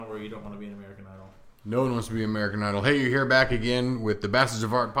or you don't want to be an American Idol. No one wants to be American Idol. Hey, you're here back again with the Bastards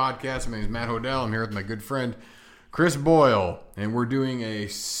of Art podcast. My name is Matt Hodel. I'm here with my good friend Chris Boyle, and we're doing a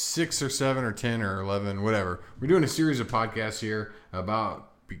 6 or 7 or 10 or 11, whatever. We're doing a series of podcasts here about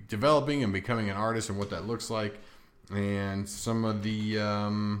developing and becoming an artist and what that looks like, and some of the,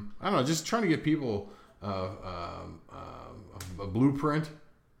 just trying to get people a blueprint,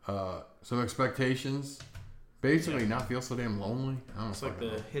 some expectations. Basically, not feel so damn lonely. It's like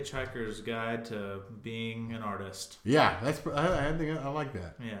the Hitchhiker's Guide to Being an Artist. Yeah, I like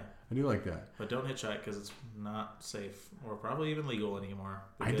that. Yeah. I do like that. But don't hitchhike because it's not safe or probably even legal anymore.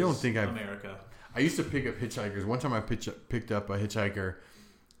 I don't think America. I used to pick up hitchhikers. One time I picked up a hitchhiker,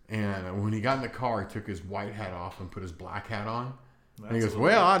 and when he got in the car, he took his white hat off and put his black hat on. And he goes,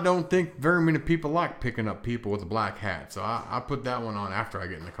 well, I don't think very many people like picking up people with a black hat. So I put that one on after I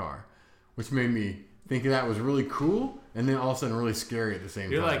get in the car, which made me think that was really cool, and then all of a sudden really scary at the same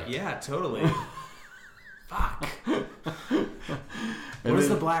time. You're like, yeah, totally. Fuck. What does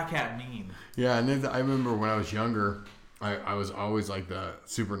the black hat mean? Yeah, and then I remember when I was younger, I was always like the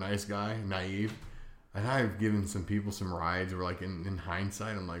super nice guy, naive. And I've given some people some rides where, like, in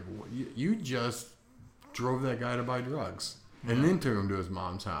hindsight, I'm like, you just drove that guy to buy drugs and then took him to his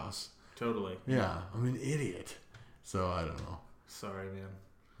mom's house. Totally. Yeah, I'm an idiot. So, I don't know. Sorry, man.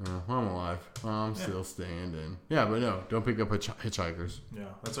 I'm alive. I'm still standing. Yeah, but no, don't pick up hitchhikers. Yeah,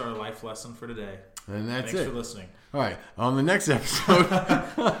 that's our life lesson for today. And that's Thanks it. for listening. All right, on the next episode.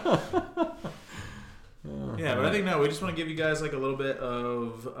 Yeah, but I think, we just want to give you guys like a little bit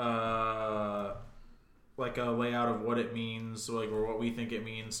of like a layout of what it means, like, or what we think it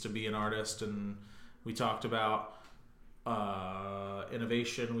means to be an artist. And we talked about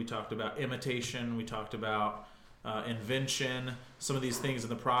innovation, we talked about imitation, we talked about invention, some of these things in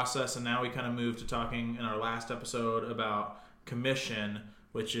the process, and now we kind of moved to talking in our last episode about commission,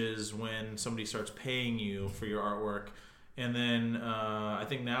 which is when somebody starts paying you for your artwork. And then I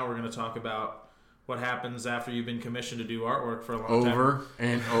think now we're going to talk about what happens after you've been commissioned to do artwork for a long time. Over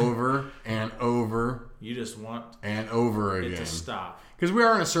and over and over. You just want and over again. It to stop. Because we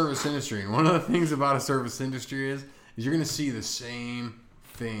are in a service industry, and one of the things about a service industry is you're going to see the same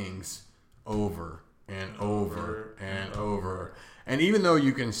things over and over and over. And even though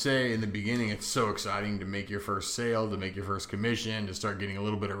you can say in the beginning it's so exciting to make your first sale, to make your first commission, to start getting a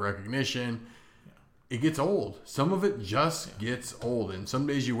little bit of recognition, it gets old. Some of it just gets old. And some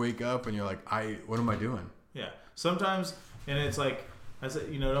days you wake up and you're like, what am I doing? Yeah. Sometimes, and it's like, I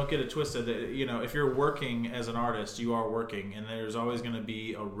said, don't get it twisted. If you're working as an artist, you are working, and there's always going to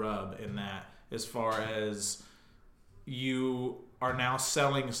be a rub in that, as far as you are now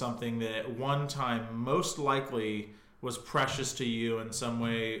selling something that at one time most likely was precious to you in some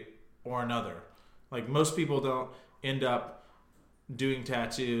way or another. Like, most people don't end up doing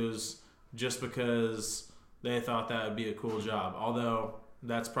tattoos just because they thought that would be a cool job. Although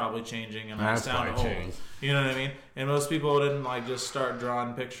that's probably changing, and I sound old. You know what I mean? And most people didn't just start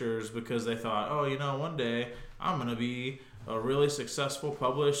drawing pictures because they thought, one day I'm gonna be a really successful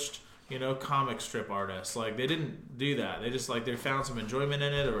published comic strip artist. Like, they didn't do that. They just they found some enjoyment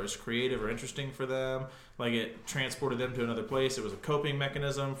in it, or it was creative or interesting for them. Like, it transported them to another place. It was a coping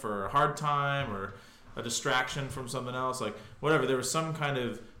mechanism for a hard time or a distraction from something else. Like, whatever. There was some kind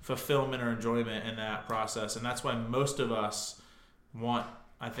of fulfillment or enjoyment in that process. And that's why most of us want,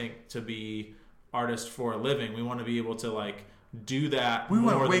 I think, to be artists for a living. We want to be able to do that. We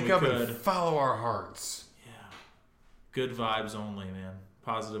want to wake up and follow our hearts. Yeah. Good vibes only, man.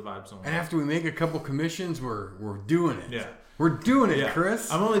 Positive vibes only. And after we make a couple commissions, we're doing it. Yeah. We're doing it,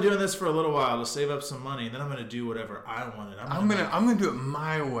 Chris. I'm only doing this for a little while to save up some money, and then I'm going to do whatever I wanted. I'm gonna do it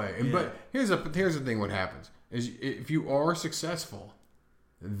my way. Yeah. But here's the thing: what happens is, if you are successful,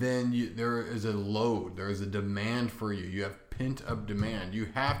 then there is a load, there is a demand for you. You have pent up demand. You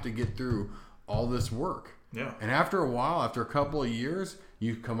have to get through all this work. Yeah. And after a while, after a couple of years,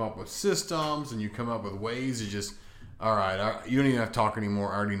 you come up with systems and you come up with ways to just, all right, you don't even have to talk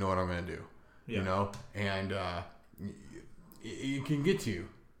anymore. I already know what I'm going to do. Yeah. And it can get to you.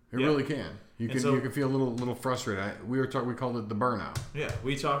 It really can. You can feel a little frustrated. We called it the burnout. Yeah,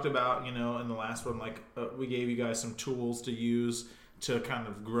 we talked about in the last one, we gave you guys some tools to use to kind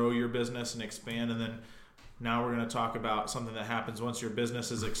of grow your business and expand, and then now we're going to talk about something that happens once your business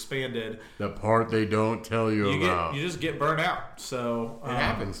is expanded. The part they don't tell you about. You just get burnt out. So it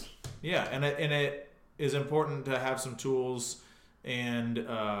happens. Yeah, and it is important to have some tools and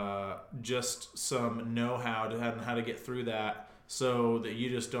just some know-how to how to get through that, so that you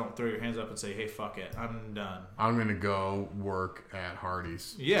just don't throw your hands up and say, hey, fuck it, I'm done. I'm going to go work at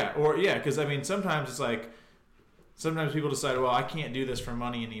Hardee's. Yeah, because sometimes it's sometimes people decide, well, I can't do this for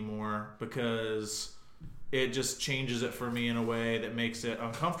money anymore because it just changes it for me in a way that makes it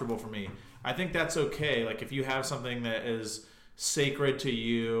uncomfortable for me. I think that's okay. Like if you have something that is sacred to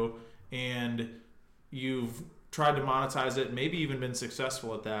you and you've tried to monetize it, maybe even been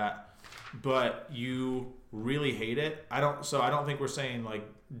successful at that, but you really hate it. I don't think we're saying like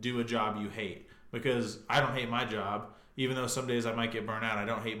do a job you hate, because I don't hate my job. Even though some days I might get burnt out, I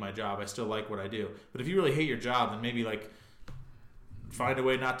don't hate my job. I still like what I do. But if you really hate your job, then maybe like find a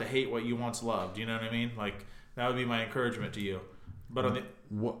way not to hate what you once loved. You know what I mean? Like that would be my encouragement to you. But on the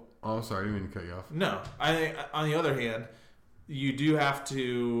Oh, sorry, I didn't mean to cut you off. No, I think on the other hand, you do have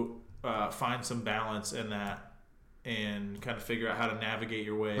to find some balance in that and kind of figure out how to navigate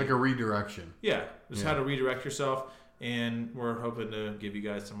your way. Like a redirection. Yeah, just how to redirect yourself. And we're hoping to give you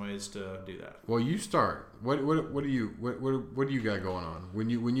guys some ways to do that. Well, you start. What do you got going on when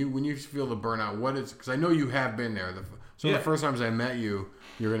you feel the burnout? What is, because I know you have been there. The first times I met you,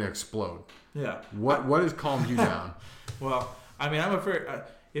 you're going to explode. Yeah. What has calmed you down? Well, I mean, I'm a very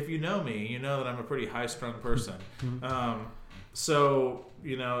if you know me, you know that I'm a pretty high strung person. So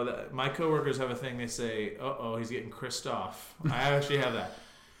you know my coworkers have a thing. They say, "Uh-oh, he's getting Chrised off." I actually have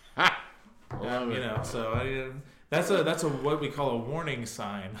that. You know, so that's a what we call a warning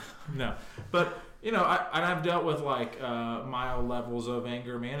sign. No, but you know, I've dealt with like mild levels of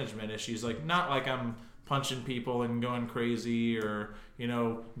anger management issues. Like not like I'm punching people and going crazy or you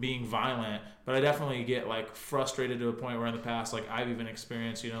know being violent, but I definitely get like frustrated to a point where in the past like I've even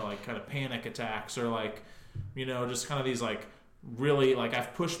experienced you know like kind of panic attacks or like you know just kind of these like really like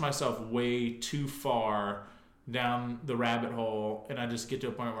I've pushed myself way too far down the rabbit hole and I just get to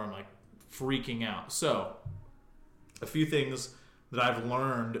a point where I'm like freaking out. So a few things that I've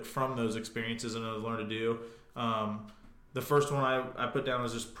learned from those experiences and I've learned to do. The first one I put down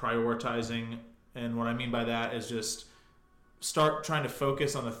is just prioritizing. And what I mean by that is just start trying to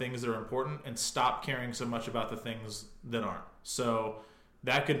focus on the things that are important and stop caring so much about the things that aren't. So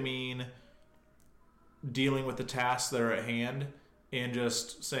that could mean dealing with the tasks that are at hand and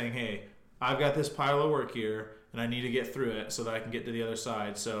just saying, hey, I've got this pile of work here and I need to get through it so that I can get to the other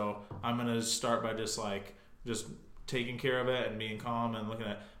side. So I'm going to start by just taking care of it and being calm and looking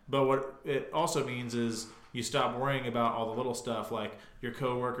at it. But what it also means is you stop worrying about all the little stuff like your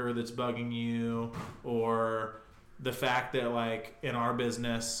coworker that's bugging you or the fact that like in our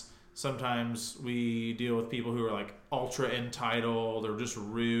business sometimes we deal with people who are like ultra entitled or just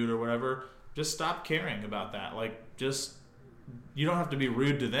rude or whatever. Just stop caring about that. Like just you don't have to be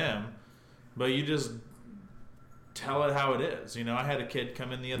rude to them, but you just tell it how it is. You know, I had a kid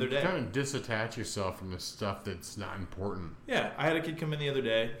come in the other day. Kind of disattach yourself from the stuff that's not important. Yeah, I had a kid come in the other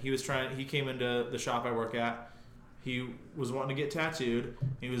day. He came into the shop I work at. He was wanting to get tattooed.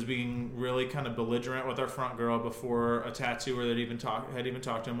 He was being really kind of belligerent with our front girl before a tattooer that had even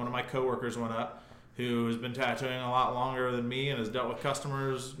talked to him. One of my coworkers went up, who has been tattooing a lot longer than me and has dealt with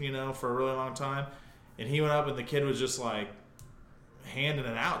customers, you know, for a really long time. And he went up and the kid was just like handing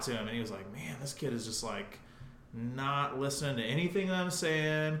it out to him. And he was like, man, this kid is just like not listening to anything that I'm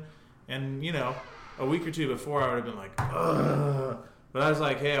saying. And, you know, a week or two before I would have been like, ugh. But I was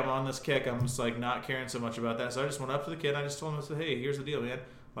like, hey, I'm on this kick. I'm just like not caring so much about that. So I just went up to the kid and I just told him, I said, hey, here's the deal, man.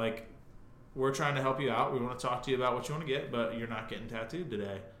 Like, we're trying to help you out. We want to talk to you about what you want to get, but you're not getting tattooed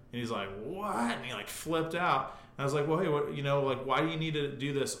today. And he's like, what? And he like flipped out. And I was like, well, hey, what, you know, like, why do you need to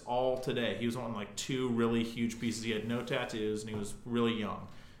do this all today? He was wanting like 2 really huge pieces. He had no tattoos and he was really young.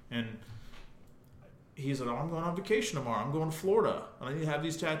 And he said, oh, I'm going on vacation tomorrow. I'm going to Florida. And I need to have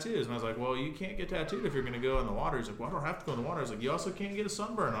these tattoos. And I was like, well, you can't get tattooed if you're going to go in the water. He's like, well, I don't have to go in the water. I was like, you also can't get a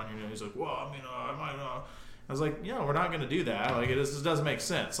sunburn on your nose. He's like, well, I mean, I might not. I was like, yeah, we're not going to do that. Like, this doesn't make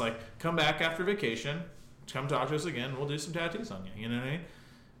sense. Like, come back after vacation. Come talk to us again. We'll do some tattoos on you. You know what I mean?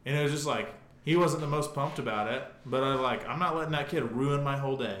 And it was just like, he wasn't the most pumped about it. But I'm not letting that kid ruin my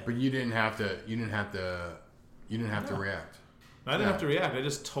whole day. But you didn't have to react. I didn't have to react. I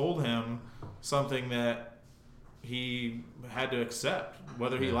just told him something that he had to accept,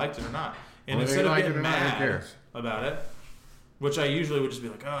 whether he liked it or not. And instead of getting mad about it, which I usually would just be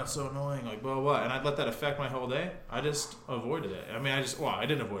like, oh, it's so annoying, like, blah, blah, blah, and I'd let that affect my whole day, I just avoided it. I mean, I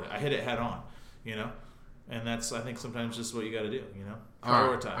didn't avoid it. I hit it head on, you know? And that's, I think, sometimes just what you got to do, you know?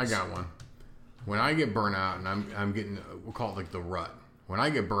 Prioritize. Right, I got one. When I get burnt out, and I'm getting, we'll call it like the rut. When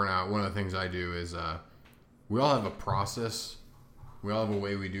I get burnt out, one of the things I do is we all have a process. We all have a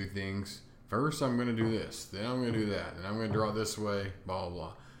way we do things. First, I'm going to do this. Then I'm going to do that. And I'm going to draw this way, blah,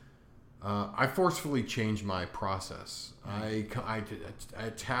 blah, blah. I forcefully change my process. I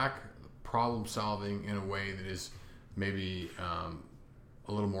attack problem solving in a way that is maybe a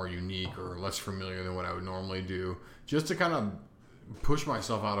a little more unique or less familiar than what I would normally do, just to kind of push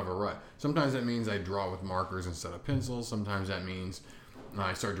myself out of a rut. Sometimes that means I draw with markers instead of pencils. Sometimes that means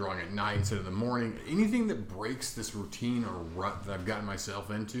I start drawing at night instead of the morning. Anything that breaks this routine or rut that I've gotten myself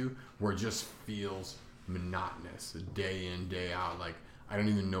into, where it just feels monotonous, day in, day out. Like I don't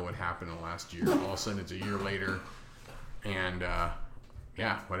even know what happened in the last year. All of a sudden it's a year later, and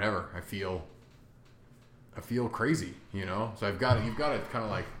whatever. I feel crazy, you know. So you've got to kind of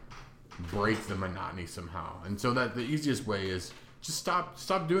like break the monotony somehow. And so that the easiest way is just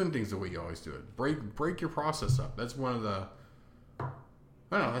stop doing things the way you always do it. Break your process up. That's one of the, I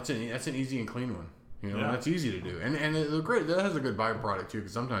don't know. That's an easy and clean one. You know, that's easy to do, and it's great. That has a good byproduct too,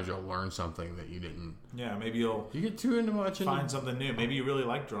 because sometimes you'll learn something that you didn't. Yeah, maybe you get too into much. Find something new. Maybe you really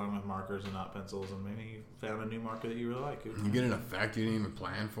like drawing with markers and not pencils, and maybe you found a new marker that you really like. You get an effect you didn't even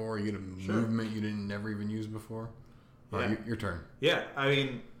plan for. You get a movement you didn't never even use before. All right, your turn. Yeah, I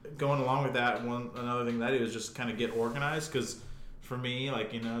mean, going along with that, another thing that I do is just kind of get organized, because for me,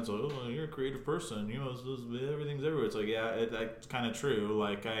 like, you know, it's like, oh, you're a creative person, you know, everything's everywhere. It's like, yeah, that's kind of true.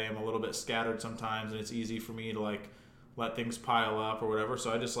 Like, I am a little bit scattered sometimes, and it's easy for me to, like, let things pile up or whatever.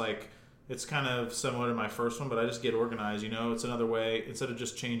 So I just, like, it's kind of similar to my first one, but I just get organized, you know. It's another way, instead of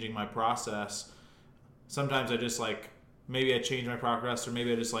just changing my process, sometimes I just, like, maybe I change my progress, or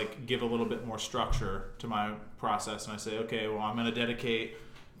maybe I just, like, give a little bit more structure to my process, and I say, okay, well, I'm going to dedicate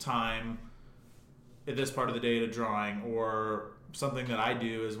time at this part of the day to drawing. Or something that I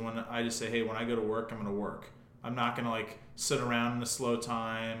do is when I just say, hey, when I go to work, I'm going to work. I'm not going to, like, sit around in a slow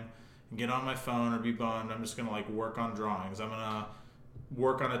time and get on my phone or be bummed. I'm just going to, like, work on drawings. I'm going to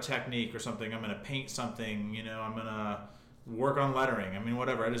work on a technique or something. I'm going to paint something, you know, I'm going to work on lettering. I mean,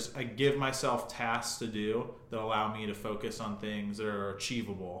 whatever. I give myself tasks to do that allow me to focus on things that are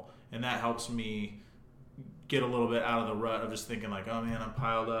achievable. And that helps me get a little bit out of the rut of just thinking like, oh man, I'm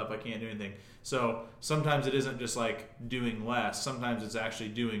piled up, I can't do anything. So sometimes it isn't just like doing less. Sometimes it's actually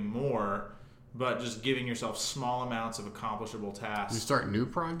doing more, but just giving yourself small amounts of accomplishable tasks. You start new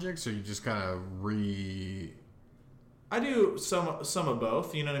projects, or you just kind of I do some of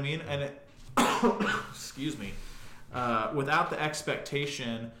both, you know what I mean? And excuse me. Without the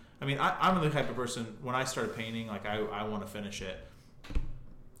expectation, I mean, I'm the type of person, when I start painting, like I want to finish it.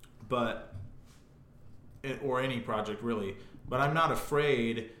 Or any project really. But I'm not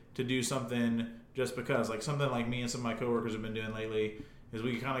afraid to do something just because. Like something like me and some of my coworkers have been doing lately is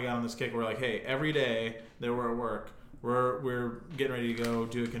we kind of got on this kick where like, hey, every day that we're at work, we're getting ready to go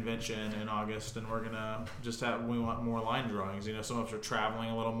do a convention in August, and we're gonna we want more line drawings. You know, some of us are traveling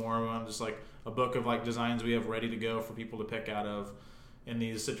a little more. We want just like a book of like designs we have ready to go for people to pick out of in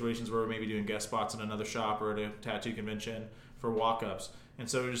these situations where we're maybe doing guest spots in another shop or at a tattoo convention for walk-ups. And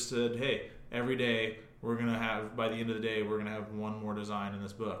so we just said, hey, every day we're gonna have, by the end of the day, we're gonna have one more design in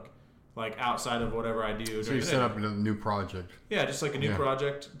this book, like outside of whatever I do. So you set up a new project. Yeah, just like a new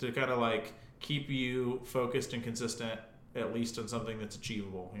project to kind of like keep you focused and consistent, at least on something that's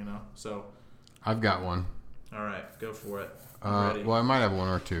achievable, you know? So I've got one. All right, go for it. Well, I might have one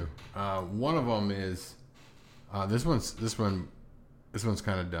or two. One of them is this one's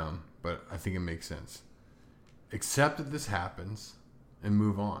kind of dumb, but I think it makes sense. Accept that this happens and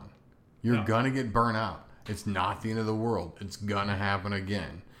move on. You're gonna get burnt out. It's not the end of the world. It's gonna happen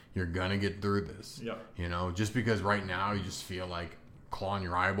again. You're gonna get through this. Yep. You know, just because right now you just feel like clawing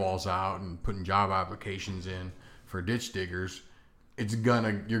your eyeballs out and putting job applications in for ditch diggers, you're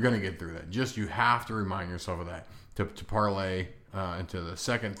gonna get through that. Just you have to remind yourself of that. To parlay into the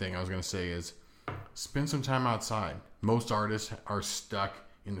second thing I was gonna say is spend some time outside. Most artists are stuck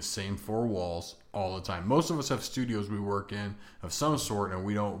in the same four walls all the time. Most of us have studios we work in of some sort, and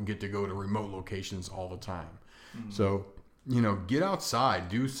we don't get to go to remote locations all the time. Mm-hmm. So, you know, get outside,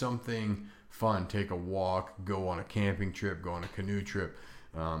 do something fun, take a walk, go on a camping trip, go on a canoe trip.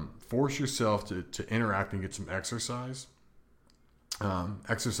 Force yourself to interact and get some exercise.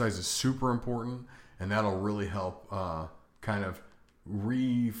 Exercise is super important, and that'll really help kind of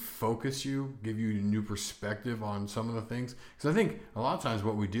refocus you, give you a new perspective on some of the things. Because I think a lot of times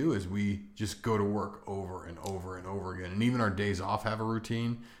what we do is we just go to work over and over and over again. And even our days off have a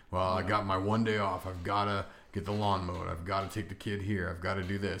routine. Well, I got my one day off. I've got to get the lawn mowed. I've got to take the kid here. I've got to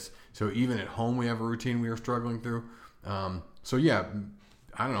do this. So even at home, we have a routine we are struggling through. So yeah,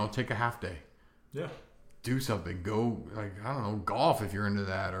 I don't know, take a half day. Yeah. Do something. Go, like, I don't know, golf if you're into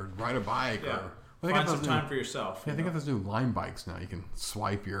that, or ride a bike. Yeah. Or find some time for yourself. Yeah, I think of those new Lime bikes now. You can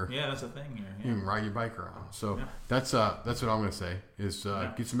swipe your. Yeah, that's a thing here. Yeah. You can ride your bike around. So that's what I'm going to say is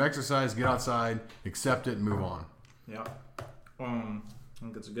get some exercise, get outside, accept it, and move on. Yeah. I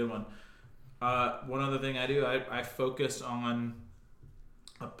think that's a good one. One other thing I do, I focus on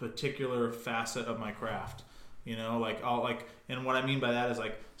a particular facet of my craft. You know, like I'll like, and what I mean by that is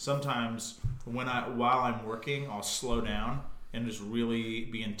like sometimes while I'm working, I'll slow down and just really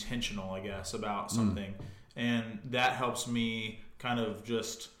be intentional, I guess, about something, and that helps me kind of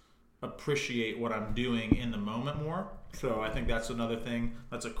just appreciate what I'm doing in the moment more. So I think that's another thing.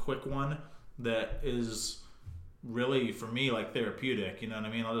 That's a quick one that is really for me like therapeutic. You know what I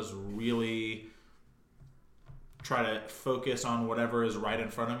mean? I'll just really try to focus on whatever is right in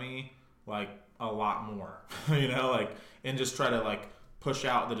front of me, like a lot more, you know, like, and just try to like push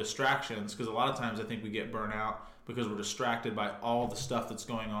out the distractions, because a lot of times I think we get burnt out because we're distracted by all the stuff that's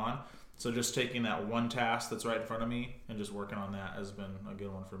going on. So just taking that one task that's right in front of me and just working on that has been a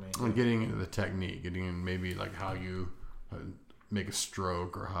good one for me. And getting into the technique, getting in maybe like how you make a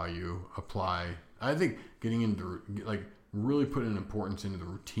stroke or how you apply. I think getting into like really putting importance into the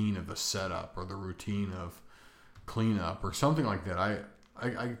routine of the setup or the routine of cleanup or something like that.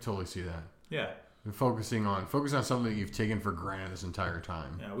 I totally see that. Yeah. And focusing on something that you've taken for granted this entire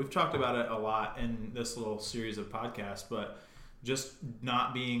time. Yeah, we've talked about it a lot in this little series of podcasts, but just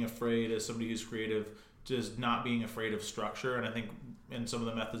not being afraid as somebody who's creative, just not being afraid of structure. And I think in some of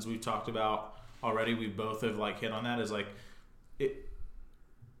the methods we've talked about already, we both have like hit on that, is like it,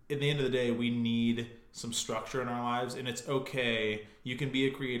 at the end of the day, we need some structure in our lives, and it's okay. You can be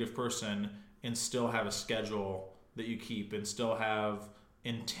a creative person and still have a schedule that you keep and still have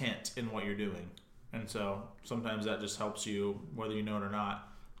intent in what you're doing. And so sometimes that just helps you, whether you know it or not,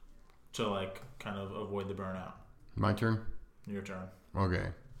 to like kind of avoid the burnout. My turn? Your turn. Okay.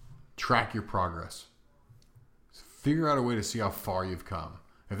 Track your progress. Figure out a way to see how far you've come.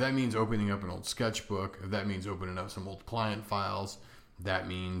 If that means opening up an old sketchbook, if that means opening up some old client files, that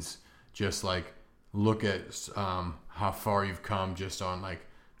means just like look at how far you've come just on like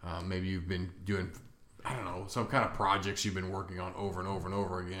maybe you've been doing, I don't know, some kind of projects you've been working on over and over and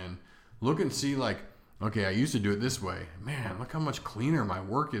over again. Look and see like, okay, I used to do it this way. Man, look how much cleaner my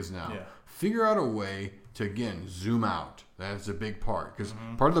work is now. Yeah. Figure out a way to, again, zoom out. That's a big part, because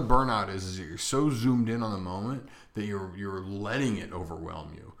part of the burnout is that you're so zoomed in on the moment that you're letting it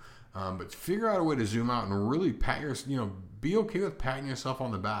overwhelm you. But figure out a way to zoom out and really be okay with patting yourself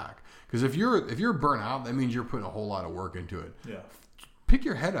on the back. Because if you're burnt out, that means you're putting a whole lot of work into it. Yeah. Pick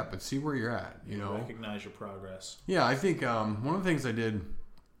your head up and see where you're at. You know, recognize your progress. Yeah, I think one of the things I did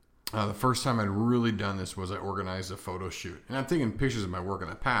the first time I'd really done this was I organized a photo shoot. And I'm taking pictures of my work in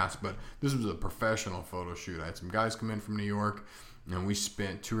the past, but this was a professional photo shoot. I had some guys come in from New York, and we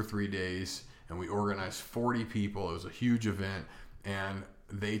spent 2 or 3 days, and we organized 40 people. It was a huge event, and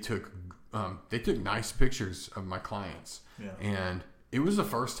they took nice pictures of my clients. Yeah. And it was the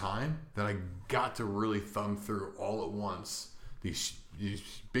first time that I got to really thumb through all at once these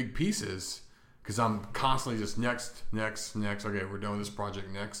big pieces, because I'm constantly just next. Okay, we're done with this project,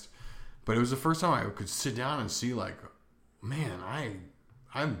 next. But it was the first time I could sit down and see like, man,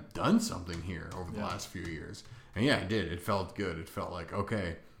 I've done something here over the last few years. And yeah, I did. It felt good. It felt like,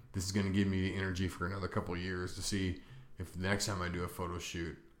 okay, this is going to give me the energy for another couple of years to see if the next time I do a photo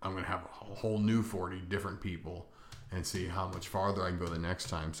shoot, I'm going to have a whole new 40 different people and see how much farther I can go the next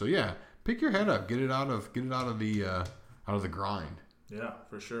time. So yeah, pick your head up, get it out of the grind. Yeah,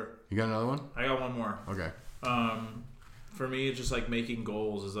 for sure. You got another one? I got one more. Okay. For me, it's just like making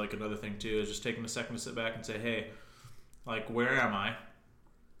goals is like another thing too. Is just taking a second to sit back and say, hey, like, where am I?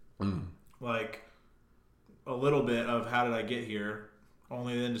 Like a little bit of how did I get here?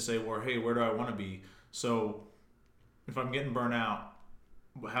 Only then to say, well, hey, where do I want to be? So if I'm getting burnt out,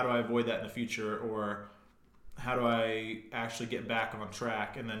 how do I avoid that in the future? Or how do I actually get back on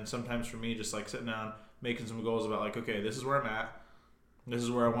track? And then sometimes for me, just like sitting down, making some goals about like, okay, this is where I'm at. This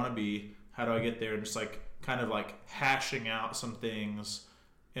is where I want to be. How do I get there? And just like kind of like hashing out some things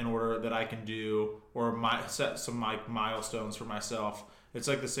in order that I can do, or set some like milestones for myself. It's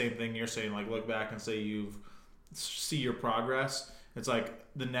like the same thing you're saying, like look back and say see your progress. It's like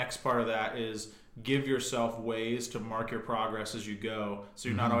the next part of that is give yourself ways to mark your progress as you go. So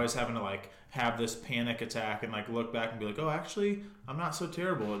you're not always having to like have this panic attack and like look back and be like, oh, actually, I'm not so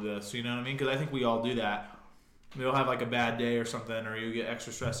terrible at this. You know what I mean? Because I think we all do that. You'll have like a bad day or something, or you get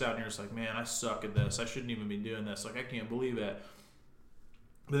extra stressed out and you're just like, man, I suck at this. I shouldn't even be doing this. Like, I can't believe it.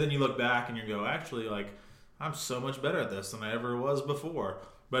 But then you look back and you go, actually, like, I'm so much better at this than I ever was before.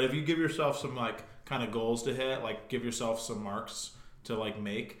 But if you give yourself some like kind of goals to hit, like give yourself some marks to like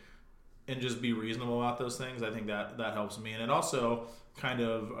make and just be reasonable about those things, I think that helps me. And it also kind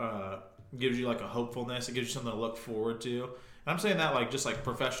of gives you like a hopefulness. It gives you something to look forward to. And I'm saying that like just like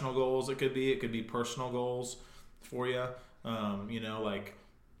professional goals, it could be personal goals for you, like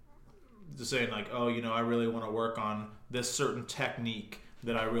just saying like, oh, I really want to work on this certain technique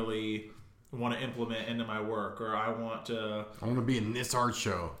that I really want to implement into my work, or I want to be in this art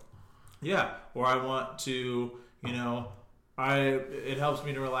show. Yeah, or I want to, it helps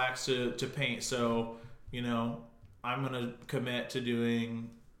me to relax to paint. So, I'm going to commit to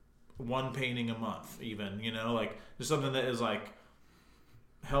doing one painting a month even, like just something that is like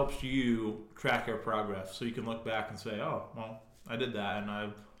helps you track your progress. So you can look back and say, oh, well, I did that and I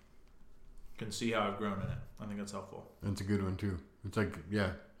can see how I've grown in it. I think that's helpful. That's a good one too. It's like,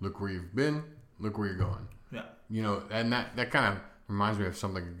 yeah, look where you've been, look where you're going. Yeah. And that kind of reminds me of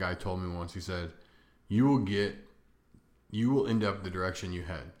something a guy told me once. He said, you will end up the direction you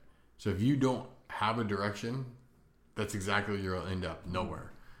head. So if you don't have a direction, that's exactly where you'll end up,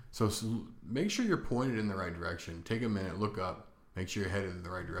 nowhere. So make sure you're pointed in the right direction. Take a minute, look up, make sure you're headed in the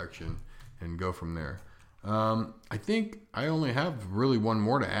right direction, and go from there. I think I only have really one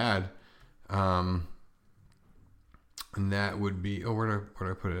more to add. And that would be, where did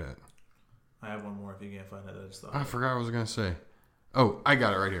I put it at? I have one more if you can't find it. I just thought. I forgot what I was going to say. Oh, I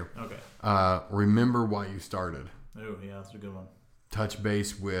got it right here. Okay. Remember why you started. Oh, yeah, that's a good one. Touch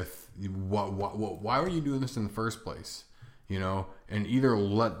base with why were you doing this in the first place? And either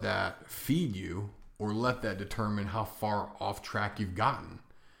let that feed you or let that determine how far off track you've gotten.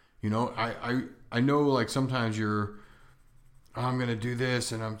 I know like sometimes I'm going to do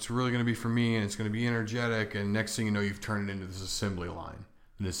this and it's really going to be for me and it's going to be energetic. And next thing you know, you've turned it into this assembly line.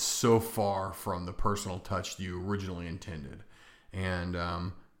 And it's so far from the personal touch you originally intended. And,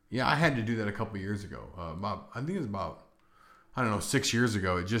 I had to do that a couple of years ago. I think it was about 6 years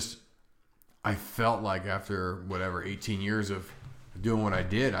ago. I felt like after 18 years of doing what I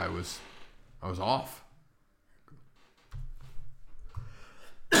did, I was off.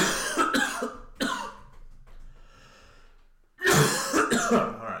 All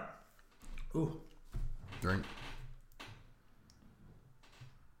right. Ooh. Drink.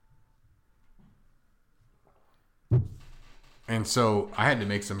 And so I had to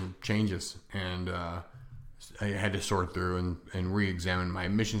make some changes, and I had to sort through and re-examine my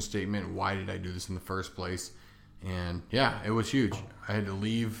mission statement. Why did I do this in the first place? And yeah, it was huge. I had to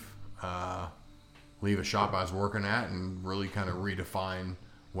leave a shop I was working at and really kind of redefine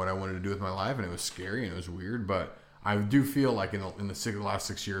what I wanted to do with my life. And it was scary and it was weird, but I do feel like in the last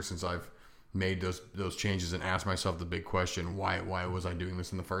 6 years since I've made those changes and asked myself the big question, why was I doing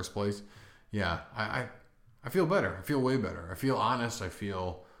this in the first place? Yeah, I feel better. I feel way better. I feel honest. I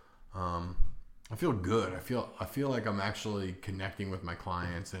feel good. I feel like I'm actually connecting with my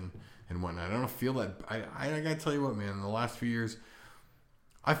clients and whatnot. I don't feel that. I gotta tell you what, man. In the last few years,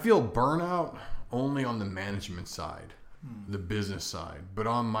 I feel burnout only on the management side, the business side. But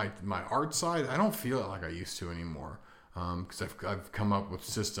on my art side, I don't feel it like I used to anymore. Because I've come up with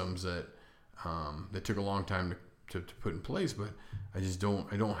systems that took a long time to put in place. But I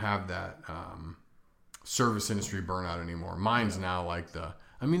don't have that service industry burnout anymore. Mine's now like the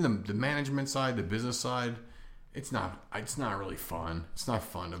management side, the business side. It's not really fun. It's not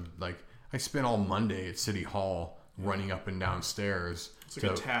fun to I spent all Monday at City Hall running up and down stairs. It's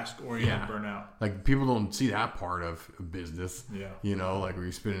like a task-oriented burnout. Like people don't see that part of business. Yeah. Like where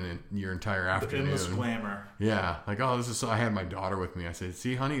you're spending your entire afternoon. The endless glamour. Yeah. Like, I had my daughter with me. I said,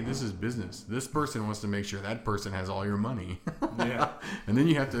 see, honey, this is business. This person wants to make sure that person has all your money. Yeah. And then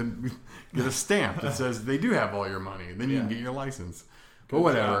you have to get a stamp that says they do have all your money. Then you can get your license. But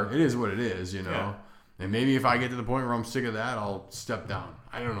whatever. It is what it is, Yeah. And maybe if I get to the point where I'm sick of that, I'll step down.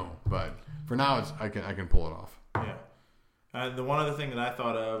 I don't know. But for now, I can pull it off. Yeah. The one other thing that I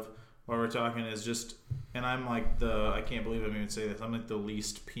thought of while we're talking is just, and I'm like I can't believe I'm even saying this, I'm like the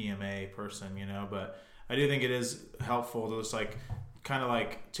least PMA person, but I do think it is helpful to just kind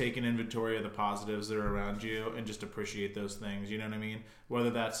of take an inventory of the positives that are around you and just appreciate those things, you know what I mean? Whether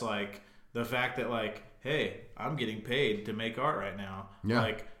that's the fact that hey, I'm getting paid to make art right now.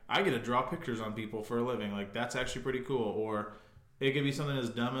 Yeah. I get to draw pictures on people for a living. That's actually pretty cool. Or it could be something as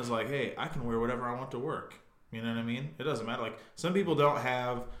dumb as hey, I can wear whatever I want to work. You know what I mean? It doesn't matter. Some people don't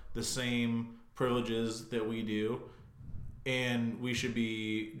have the same privileges that we do, and we should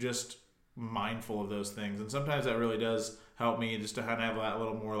be just mindful of those things. And sometimes that really does help me just to kind of have that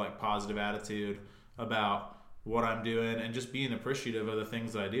little more positive attitude about what I'm doing and just being appreciative of the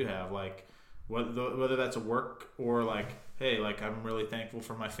things that I do have. Whether that's a work or hey, I'm really thankful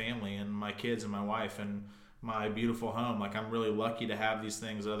for my family and my kids and my wife and my beautiful home. I'm really lucky to have these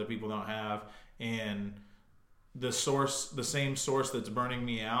things that other people don't have. And the same source that's burning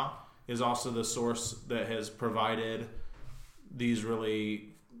me out is also the source that has provided these really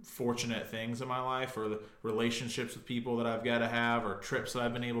fortunate things in my life, or the relationships with people that I've got to have, or trips that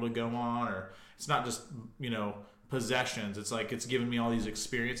I've been able to go on. Or it's not just, possessions. It's like it's given me all these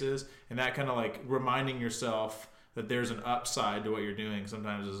experiences, and that kind of like reminding yourself that there's an upside to what you're doing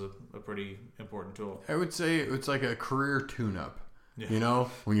sometimes is a pretty important tool. I would say it's like a career tune-up. Yeah. You know,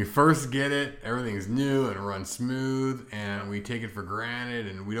 when you first get it, everything's new and it runs smooth, and we take it for granted,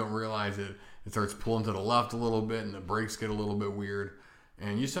 and we don't realize it starts pulling to the left a little bit, and the brakes get a little bit weird.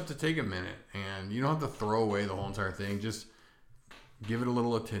 And you just have to take a minute, and you don't have to throw away the whole entire thing. Just give it a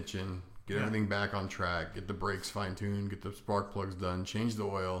little attention, get everything back on track, get the brakes fine-tuned, get the spark plugs done, change the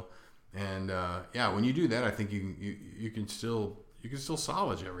oil. And when you do that, I think you can still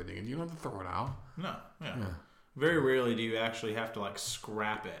salvage everything, and you don't have to throw it out. No, yeah. Very rarely do you actually have to like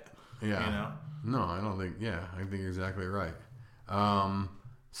scrap it. Yeah. You know? No, I don't think. Yeah, I think you're exactly right.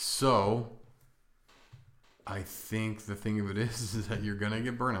 So I think the thing of it is that you're gonna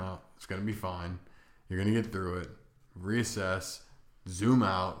get burnt out. It's gonna be fine. You're gonna get through it. Reassess. Zoom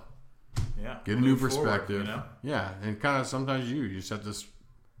out. Yeah. Get a new perspective. Forward, Yeah, and kind of sometimes you just have to,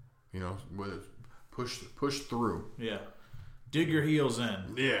 push through. Yeah. Dig your heels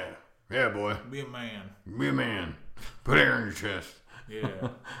in. Yeah, boy. Be a man. Be a man. Put air in your chest. Yeah.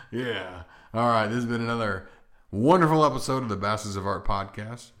 Yeah. All right. This has been another wonderful episode of the Bastards of Art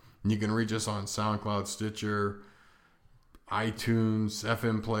podcast. You can reach us on SoundCloud, Stitcher, iTunes,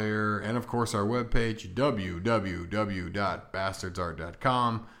 FM Player, and of course our webpage,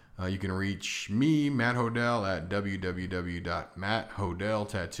 www.bastardsart.com. You can reach me, Matt Hodel, at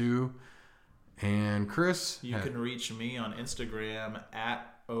www.matthodeltattoo. And Chris, you can reach me on Instagram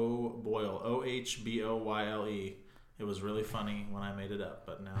at O'Boyle, OHBOYLE. It was really funny when I made it up,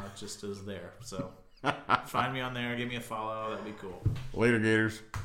 but now it just is there. So find me on there, give me a follow. That'd be cool. Later, Gators.